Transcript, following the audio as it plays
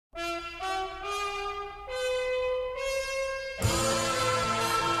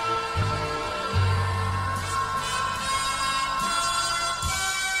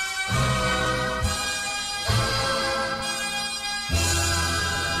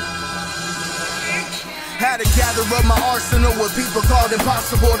Gotta gather up my arsenal with people called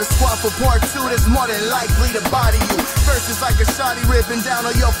impossible to squat for part 2. That's more than likely to body you. First is like a shotty ripping down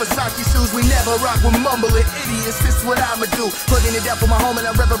on your Versace shoes. We never rock with mumbling idiots. This what I'ma do. Putting it down for my home and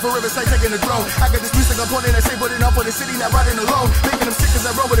I'm repping for Riverside, taking the throne. I got this music I'm putting that say put it up for the city, not riding alone. Making them sick as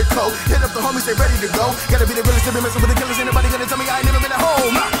I roll with a coat. Hit up the homies, they ready to go. Gotta be the realest to be messing with the killers. Ain't nobody gonna tell me I ain't never been at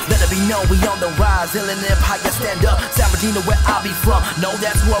home. Let it be known we on the rise. Ill and Empire stand up. San Bernardino where I be from. Know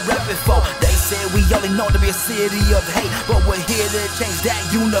that's who I'm repping for. They said we only know to be a city of hate, but we're here to change that,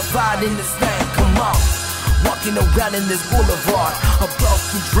 unified in this thing. Come on. Walking around in this boulevard of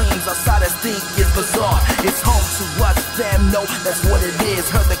broken dreams, outside I think is bizarre. It's home to us, fam, no, that's what it is.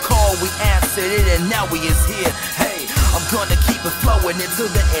 Heard the call, we answered it, and now we is here. Hey, I'm gonna keep it flowing until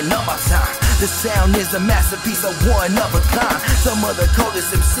the end of my time. The sound is a masterpiece of one of a kind. Some of the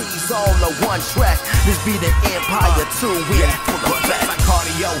coldest MCs all on one track. This be the Empire 2, we ain't full of facts. Like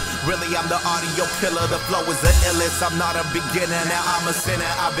cardio, really I'm the audio killer. The flow is the illest, I'm not a beginner, now I'm a sinner.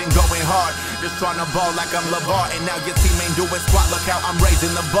 I've been going hard, just trying to ball like I'm LeVar. And now your team ain't doing squat, look how I'm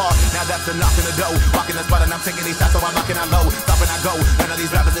raising the bar. Now that's a knock in the dough, walking the spot and I'm taking these shots, so I'm knocking out low. Stopping I go, none of these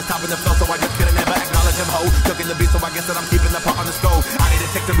rappers is topping the flow, so I just couldn't ever acknowledge him, ho. Cooking the beat, so I guess that I'm keeping the pot on the stove. I need a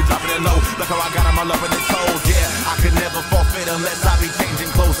tick to be dropping it low, look how I got them all up in the toes. Yeah, I could never forfeit unless I be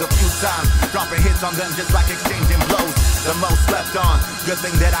changing clothes a few times, dropping hits on them just like exchanging blows. The most slept on, good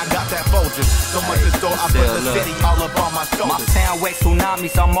thing that I got that Folgers. So much in store, I put the city all up on my shoulders. My sound way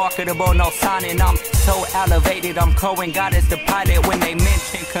tsunamis, I'm marketable, no signing. I'm so elevated, I'm Cohen, God is the pilot. When they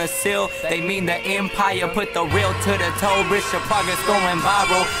mention Kunceal, they mean the Empire. Put the real to the toe, Bishop progress going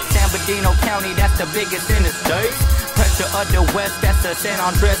viral. San Bernardino County, that's the biggest in the States. Pressure of the West, that's the San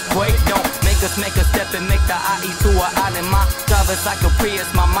Andres quake. Don't make a step and make the IE to an island. My driver's like a Prius,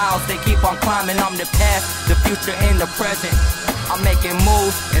 my miles, they keep on climbing. I'm the past, the future, and the present. I'm making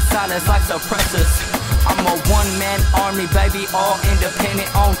moves in silence like suppressors. I'm a one-man army, baby, all independent,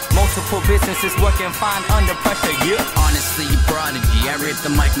 on multiple businesses, working fine under pressure, yeah. Honestly, a prodigy, I rip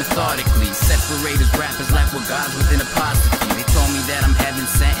the mic methodically. Separate as rappers like we're gods with an apostrophe. They told me that I'm heaven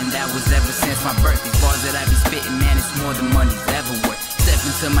sent, and that was ever since my birth. These bars that I be spitting, man, it's more than money's ever worth. Step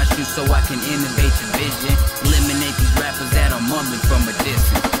into my shoes so I can innovate your vision. Eliminate these rappers that are mumbling from a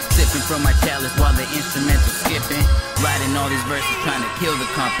distance. Sipping from my chalice while the instrumental skipping. Writing all these verses trying to kill the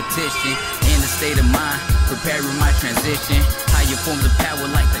competition. In a state of mind, preparing my transition. Higher forms of power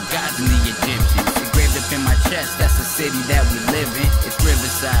like the gods and the Egyptians. Engraved up in my chest, that's the city that we live in. It's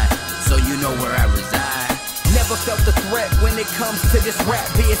Riverside, so you know where I reside. Never felt a threat when it comes to this rap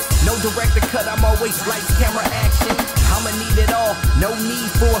biz. No director cut, I'm always lights, camera, action. I'ma need it all, no need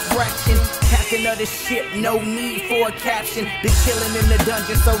for a fraction. Captain of the ship, no need for a caption. Been chilling in the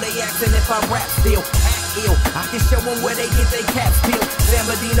dungeon, so they asking if I rap still. Act ill, I can show them where they get their caps peeled. San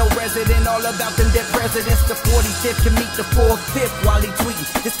Bernardino resident, all about them dead presidents. The 45th can meet the 4th while he tweeting.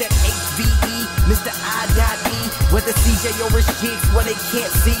 This that HVE, Mr. I.E. Whether CJ or his jigs, where they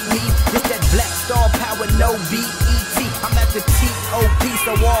can't see me. This that black star power, no BET. I'm at the TOP,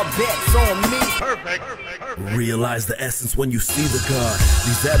 so all bets on me. Perfect. Realize the essence when you see the God.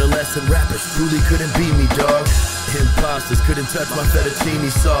 These adolescent rappers truly couldn't be me, dog. Imposters couldn't touch my fettuccine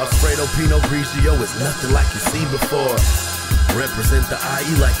sauce. Fredo Pinot Grigio is nothing like you've seen before. Represent the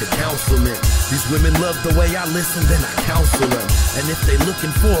IE like a councilman. These women love the way I listen, then I counsel them. And if they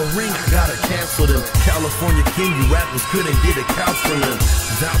looking for a ring, I gotta cancel them. California king, you rappers couldn't get a couch from him.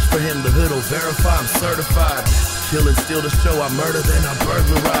 Vouch for him, the hood will verify I'm certified. Kill and steal the show, I murder, then I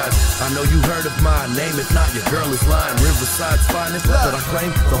burglarize. I know you heard of my name, if not, your girl is lying. Riverside's finest, that's what I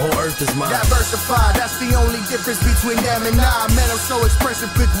claim, the whole earth is mine. Diversified, that's the only difference between them and I. Man, I'm so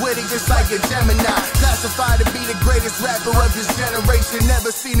expressive, quick-witted, just like a Gemini. Classified to be the greatest rapper of this generation.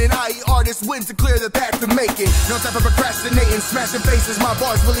 Never seen an IE artist win to clear the path to making. No time for procrastinating, smashing faces, my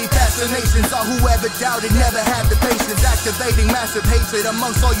bars believe fascinations. All whoever doubted never had the patience. Activating massive hatred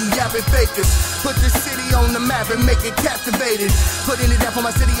amongst all you yapping fakers. Put this city on the map and make it captivating. Putting it down for my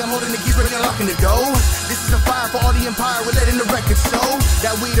city, I'm holding the keys, ready, unlocking the door. This is a fire for all the Empire, we're letting the record show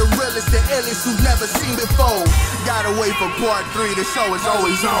that we the realest, the illest who've never seen before. Gotta wait for part 3, the show is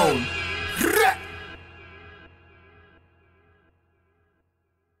always on.